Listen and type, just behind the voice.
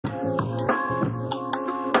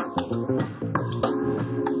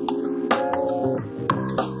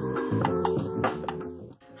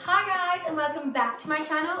to my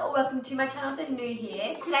channel, or welcome to my channel if you're new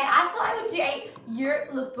here. Today I thought I would do a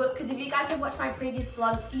Europe lookbook because if you guys have watched my previous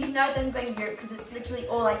vlogs, you know that I'm going Europe because it's literally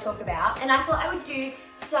all I talk about. And I thought I would do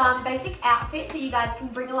some basic outfits that you guys can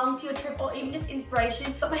bring along to your trip or even just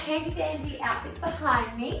inspiration. Got my handy dandy outfits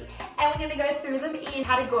behind me and we're going to go through them in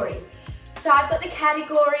categories. So I've got the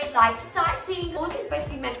category like sightseeing. All of it's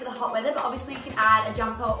basically meant for the hot weather, but obviously you can add a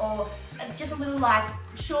jumper or just a little like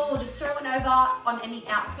shawl or just throw one over on any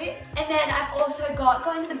outfit. And then I've also got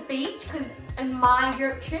going to the beach because in my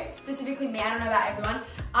Europe trip, specifically me, I don't know about everyone,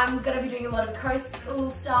 I'm going to be doing a lot of coastal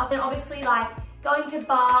stuff. And obviously like going to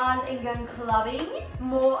bars and going clubbing,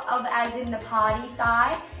 more of as in the party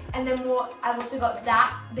side. And then more, I've also got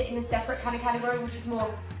that, but in a separate kind of category, which is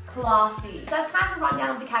more classy. So that's kind of a rundown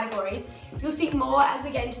of the categories. You'll see more as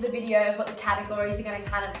we get into the video of what the categories are going to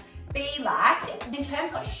kind of be like. In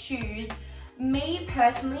terms of shoes, me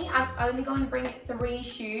personally, I'm only going to bring 3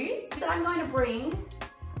 shoes. That I'm going to bring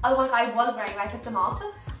are the ones I was wearing when I took them off.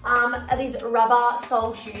 Are these rubber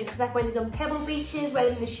sole shoes because I wear these on pebble beaches, wear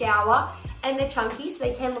them in the shower, and they're chunky so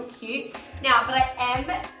they can look cute. Now, but I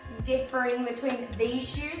am differing between these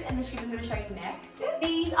shoes and the shoes I'm going to show you next.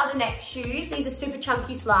 These are the next shoes. These are super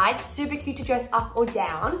chunky slides, super cute to dress up or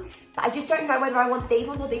down. But I just don't know whether I want these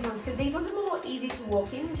ones or these ones because these ones are more easy to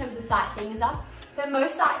walk in terms of sightseeing and stuff. For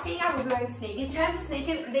most sightseeing, I will be wearing sneakers. In terms of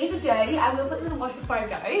sneakers, these are dirty. I will put them in the wash before I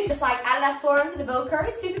go. Just like Adidas forum to the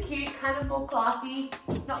Velcro, super cute, kind of more classy.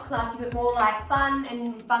 Not classy, but more like fun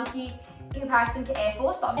and funky in comparison to Air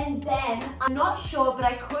Force. And then, I'm not sure, but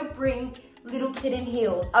I could bring little kitten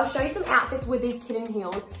heels. I'll show you some outfits with these kitten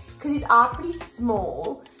heels because these are pretty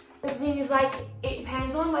small. But the thing is like, it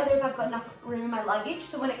depends on whether if I've got enough room in my luggage.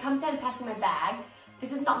 So when it comes down to packing my bag,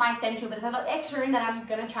 this is not my essential, but if I've got extra room, then I'm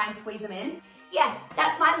gonna try and squeeze them in. Yeah,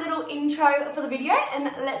 that's my little intro for the video and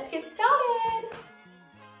let's get started.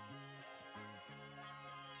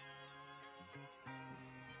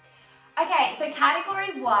 Okay, so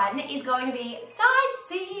category 1 is going to be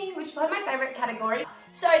sightseeing, which is one of my favorite categories.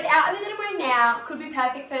 So the outfit that I'm wearing now could be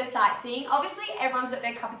perfect for sightseeing. Obviously, everyone's got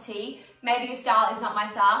their cup of tea. Maybe your style is not my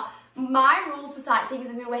style. My rules for sightseeing is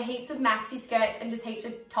I'm gonna wear heaps of maxi skirts and just heaps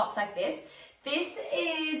of tops like this. This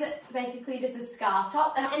is basically just a scarf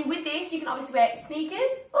top. And with this, you can obviously wear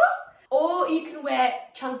sneakers, or you can wear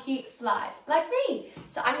chunky slides, like me.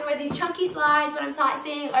 So I'm gonna wear these chunky slides when I'm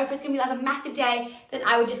sightseeing, or if it's gonna be like a massive day, then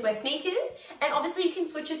I would just wear sneakers. And obviously you can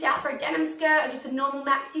switch this out for a denim skirt or just a normal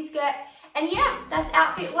maxi skirt. And yeah, that's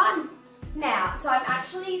outfit 1. Now, so I'm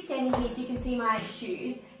actually standing here so you can see my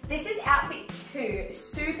shoes. This is outfit 2,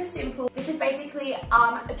 super simple. This is basically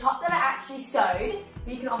a top that I actually sewed,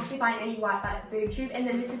 but you can obviously find any white boob tube. And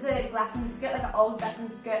then this is a glassine skirt, like an old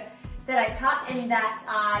glassine skirt that I cut and that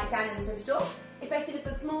I found in a thrift store. It's basically just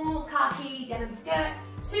a small khaki denim skirt,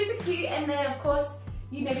 super cute. And then of course,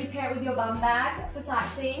 you maybe pair it with your bum bag for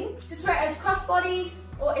sightseeing. Just wear it as crossbody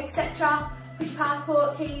or etc. With your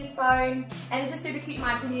passport, keys, phone, and it's just super cute in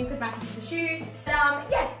my opinion because matches with the shoes. But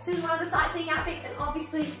yeah, so this is one of the sightseeing outfits, and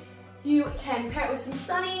obviously you can pair it with some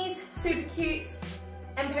sunnies, super cute,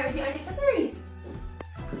 and pair it with your own accessories.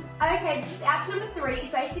 Okay, this is outfit number 3.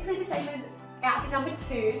 It's basically the same as outfit number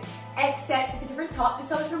 2, except it's a different top. This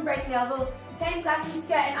top is from Brady Melville, same glassine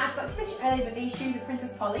skirt, and I forgot to mention earlier, but these shoes are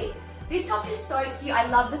Princess Polly. This top is so cute. I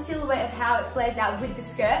love the silhouette of how it flares out with the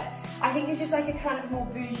skirt. I think it's just like a kind of more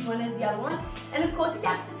bougie one as the other one. And of course, it's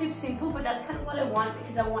outfit super simple, but that's kind of what I want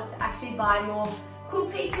because I want to actually buy more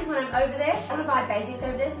cool pieces when I'm over there. I want to buy basics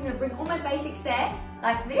over there, so I'm going to bring all my basics there,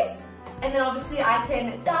 like this. And then obviously I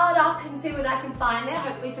can style it up and see what I can find there,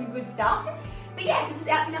 hopefully some good stuff. But yeah, this is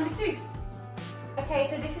outfit number 2. Okay,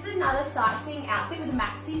 so this is another sightseeing outfit with a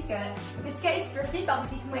maxi skirt. This skirt is thrifted, but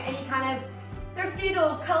obviously you can wear any kind of thrifted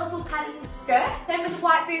or colourful patterned skirt. Then with the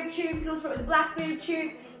white boob tube, you can also wear it with the black boob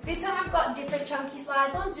tube. This time I've got different chunky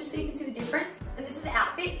slides on just so you can see the difference. And this is the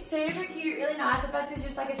outfit, super cute, really nice. I feel like this is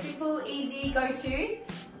just like a simple, easy go-to.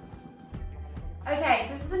 Okay,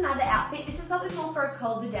 so this is another outfit. This is probably more for a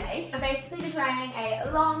colder day. I'm basically just wearing a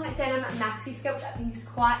long denim maxi skirt, which I think is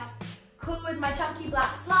quite cool with my chunky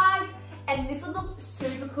black slides. And this would look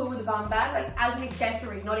super cool with a bum bag, like as an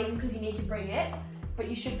accessory, not even because you need to bring it, but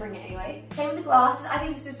you should bring it anyway. Same with the glasses. I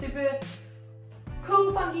think this is super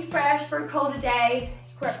cool, funky, fresh for a colder day.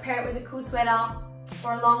 Pair it with a cool sweater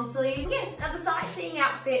or a long sleeve. Yeah, another sightseeing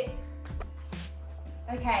outfit.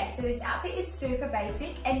 Okay, so this outfit is super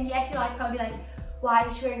basic, and yes, you're like probably like, why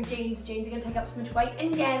is she wearing jeans? Jeans are gonna take up so much weight,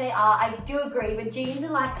 and yeah, they are. I do agree, but jeans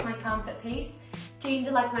are like my comfort piece. Jeans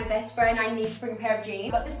are like my best friend. I need to bring a pair of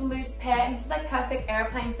jeans. Got this loose pair, and this is like perfect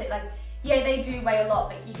airplane fit. Like, yeah, they do weigh a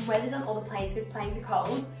lot, but you can wear this on all the planes because planes are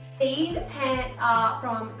cold. These pants are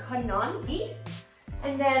from Cotton On.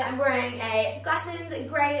 And then I'm wearing a Glassons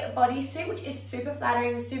grey bodysuit, which is super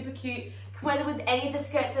flattering, super cute. Can wear them with any of the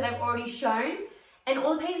skirts that I've already shown. And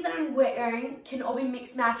all the pieces that I'm wearing can all be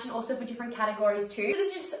mixed match and also for different categories too. So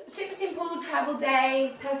this is just super simple travel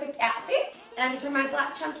day, perfect outfit. And I'm just wearing my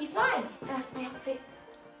black chunky slides. And that's my outfit.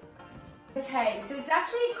 Okay, so this is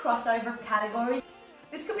actually a crossover of categories.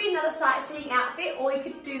 This could be another sightseeing outfit, or you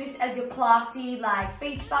could do this as your classy, like,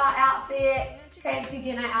 beach bar outfit, fancy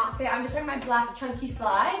dinner outfit. I'm just wearing my black chunky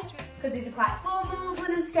slides because these are quite formal.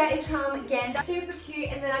 Linen skirt is from Gander, super cute.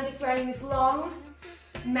 And then I'm just wearing this long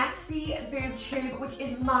maxi boob tube, which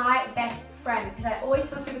is my best friend because I always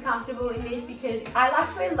feel super comfortable in this because I like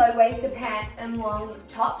to wear low-waisted pants and long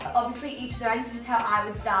tops. Obviously, each of those is just how I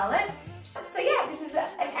would style it. So yeah, this is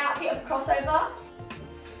an outfit of crossover.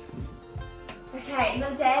 Okay,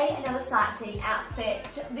 another day, another sightseeing outfit.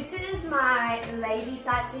 This is my lazy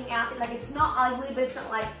sightseeing outfit. Like, it's not ugly, but it's not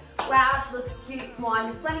like, wow, she looks cute. It's more,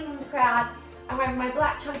 I'm just blending in the crowd. I'm wearing my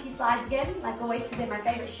black chunky slides again, like always, because they're my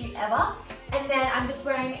favourite shoe ever. And then I'm just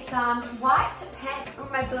wearing some white pants with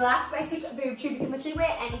my black basic boob tube. You can literally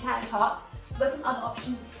wear any kind of top. I've got some other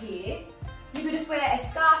options here. You could just wear a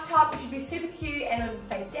scarf top, which would be super cute and it would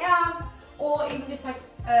face down. Or even just like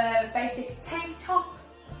a basic tank top.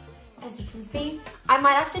 As you can see, I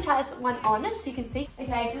might actually try this one on so you can see.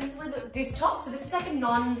 Okay, so this is with this top. So this is like a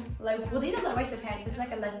non-low, well, these are low-waisted pants. This is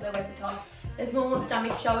like a less low-waisted top. There's more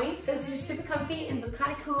stomach showing. This is just super comfy and look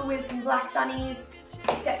kind of cool with some black sunnies,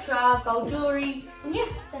 etc. Gold jewelry. And yeah,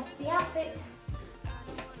 that's the outfit.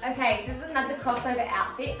 Okay, so this is another crossover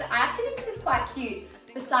outfit, but I actually just think this is quite cute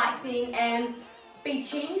for sightseeing and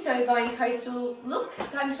beaching, so going coastal look.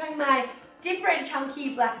 So I'm just wearing my different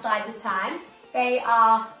chunky black slides this time. They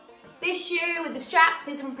are this shoe with the straps.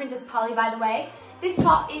 These are from Princess Polly, by the way. This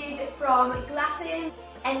top is from Glassons,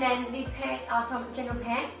 and then these pants are from General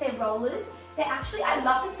Pants. They're rollers. They're actually, I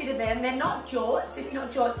love the fit of them. They're not jorts. If you're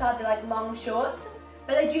not jorts are, they're like long shorts.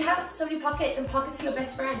 But they do have so many pockets, and pockets are your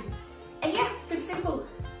best friend. And yeah, super simple.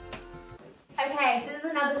 Okay, so this is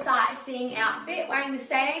another sightseeing outfit. Wearing the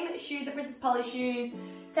same shoes, the Princess Polly shoes,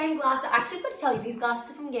 same glasses. Actually, I've got to tell you, these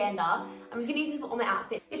glasses are from Gander. I'm just going to use these for all my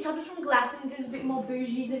outfits. This top is from Glassons. This is a bit more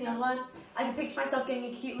bougie than the other one. I can picture myself getting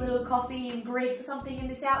a cute little coffee in Greece or something in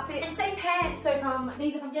this outfit. And same pants. So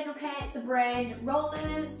these are from General Pants, the brand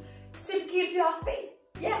Rollers. Super cute for the outfit.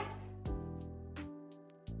 Yeah.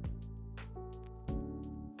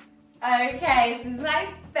 Okay, this is my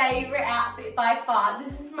favourite outfit by far.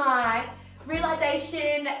 This is my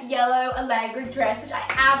Realization yellow Allegra dress, which I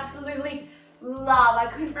absolutely love. I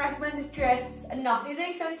couldn't recommend this dress enough. Is it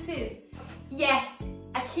expensive? Yes.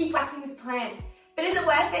 I keep whacking this plan. But is it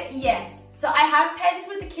worth it? Yes. So I have paired this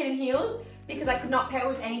with the kitten heels because I could not pair it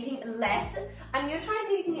with anything less. I'm going to try and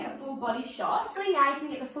see if you can get a full body shot. So now you can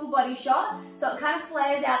get the full body shot. So it kind of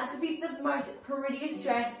flares out. This would be the most prettiest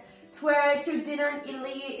dress to wear to dinner in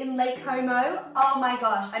Italy in Lake Como. Oh my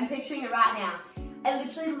gosh, I'm picturing it right now. I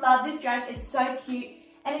literally love this dress. It's so cute.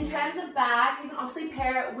 And in terms of bags, you can obviously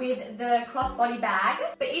pair it with the crossbody bag.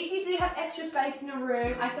 But if you do have extra space in your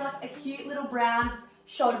room, I feel like a cute little brown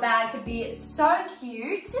shoulder bag could be so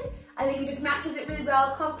cute. I think it just matches it really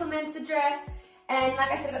well, complements the dress. And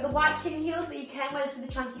like I said, I've got the white kitten heels, but you can wear this with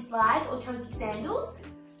the chunky slides or chunky sandals.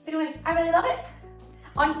 But anyway, I really love it.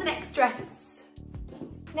 On to the next dress.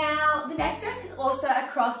 Now, the next dress is also a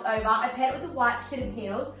crossover. I paired it with the white kitten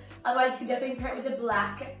heels. Otherwise, you could definitely pair it with the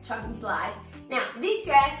black chunky slides. Now, this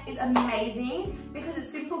dress is amazing because it's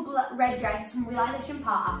simple red dress. It's from Realization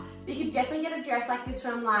Park. But you could definitely get a dress like this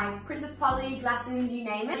from like Princess Polly, Glassons, you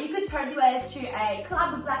name it. You could totally wear this to a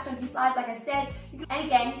club with black chunky slides, like I said. And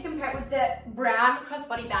again, you can pair it with the brown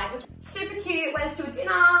crossbody bag, which is super cute. Wear this to a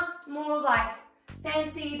dinner, more like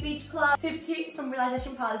fancy beach club. Super cute. It's from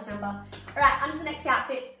Realization Park, this number. All right, on to the next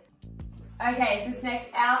outfit. Okay, so this next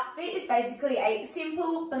outfit is basically a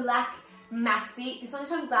simple black maxi. This one's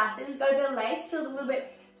from Glassons. Got a bit of lace, feels a little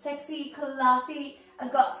bit sexy, classy.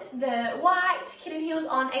 I've got the white kitten heels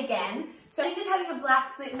on again. So I think just having a black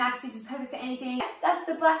slip maxi is just perfect for anything. That's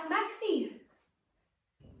the black maxi.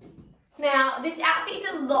 Now, this outfit is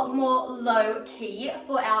a lot more low-key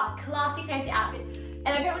for our classy, fancy outfits. And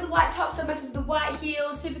I paired with the white top, so I matched with the white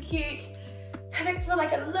heels, super cute. Perfect for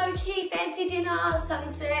like a low-key fancy dinner,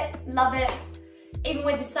 sunset, love it. Even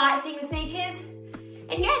with the sightseeing with sneakers.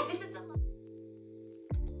 And yeah, this is the...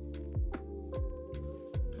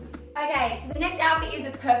 Okay, so the next outfit is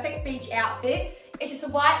a perfect beach outfit. It's just a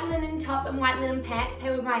white linen top and white linen pants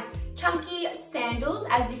paired with my chunky sandals,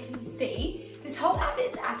 as you can see. This whole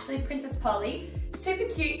outfit is actually Princess Polly. Super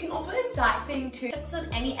cute. You can also wear this sightseeing too. It's on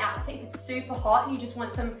any outfit if it's super hot and you just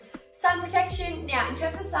want some sun protection. Now, in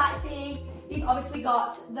terms of sightseeing, You've obviously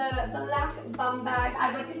got the black bum bag.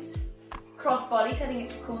 I've got this crossbody because I think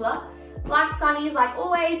it's cooler. Black sunnies like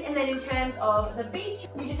always, and then in terms of the beach,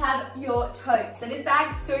 you just have your tote. So this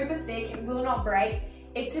bag's super thick, it will not break.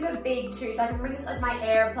 It's super big too, so I can bring this as my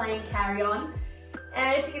airplane carry-on. And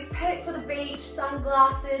I just think it's perfect for the beach,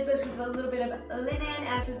 sunglasses with a little bit of linen,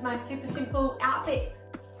 and it is my super simple outfit.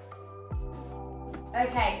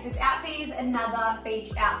 Okay, so this outfit is another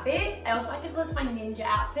beach outfit. I also like to call this my ninja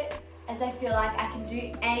outfit, as I feel like I can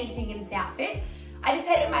do anything in this outfit. I just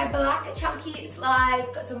paired it with my black chunky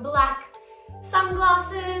slides, got some black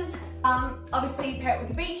sunglasses, obviously you pair it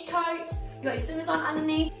with a beach tote, you got your swimmers on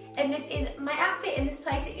underneath, and this is my outfit in this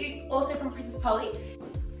place. It's also from Princess Polly.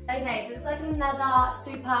 Okay, so it's like another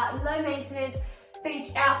super low maintenance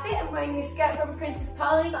beach outfit. I'm wearing this skirt from Princess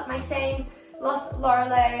Polly, got my same Los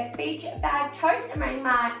Lorelei beach bag tote. I'm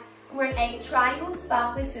wearing a triangle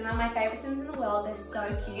sparkly swimmer, my favourite swimmers in the world, they're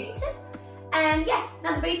so cute. And yeah,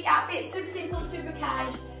 another beach outfit, super simple, super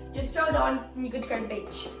cash, just throw it on and you're good to go to the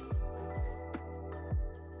beach.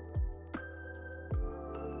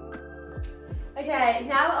 Okay,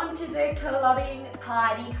 now on to the clubbing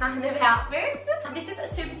party kind of outfits. This is a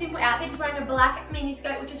super simple outfit, just wearing a black mini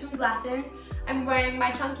skirt, which is from Glassons. I'm wearing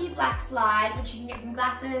my chunky black slides, which you can get from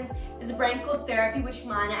Glassons. There's a brand called Therapy, which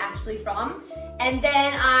mine are actually from. And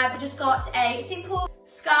then I've just got a simple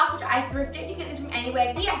scarf, which I thrifted. You can get this from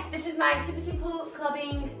anywhere. But yeah, this is my super simple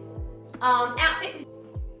clubbing outfit.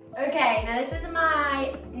 Okay, now this is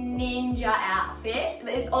my ninja outfit,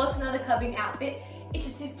 but it's also another clubbing outfit. It's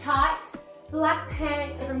just this tight black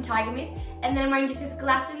pants from Tiger Mist, and then I'm wearing just this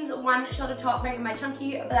Glassons one shoulder top, wearing my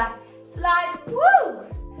chunky black slides. Woo!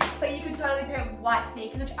 But you could totally pair it with white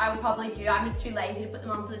sneakers, which I would probably do. I'm just too lazy to put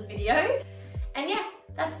them on for this video. And yeah,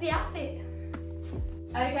 that's the outfit.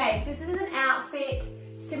 Okay, so this is an outfit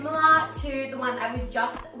similar to the one I was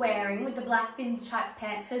just wearing with the black binge type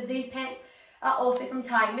pants, because these pants are also from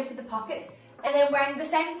Tiger Mist with the pockets. And then wearing the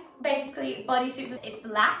same, basically, bodysuits, it's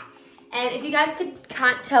black. And if you guys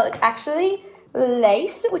can't tell, it's actually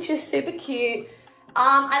lace, which is super cute.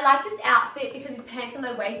 I like this outfit because his pants are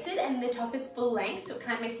low-waisted and the top is full length, so it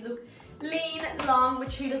kind of makes you look lean, long,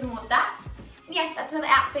 which who doesn't want that? And yeah, that's another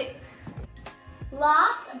outfit.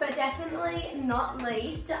 Last, but definitely not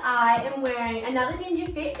least, I am wearing another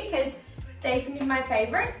ninja fit because they seem to be my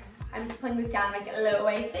favorites. I'm just pulling this down to make it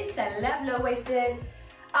low-waisted because I love low-waisted.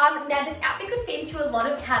 Now this outfit could fit into a lot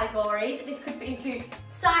of categories. This could fit into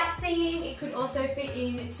sightseeing, it could also fit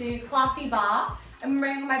into classy bar. I'm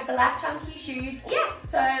wearing my black chunky shoes. Yeah,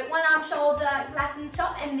 so one arm shoulder Glassons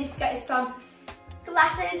top, and this skirt is from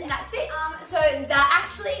Glassons, and that's it. So that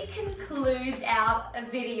actually concludes our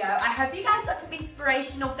video. I hope you guys got some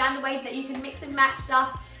inspiration or found a way that you can mix and match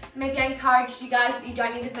stuff. Maybe I encouraged you guys that you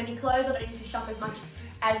don't need as many clothes or don't need to shop as much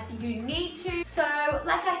as you need to. So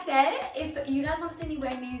like I said, if you guys want to see me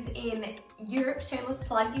wearing these in Europe, shameless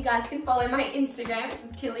plug, you guys can follow my Instagram. It's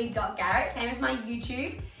tilly.garrett, same as my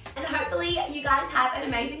YouTube. And hopefully you guys have an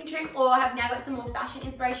amazing trip or have now got some more fashion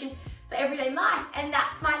inspiration for everyday life. And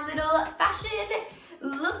that's my little fashion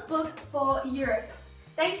lookbook for Europe.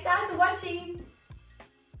 Thanks guys for watching.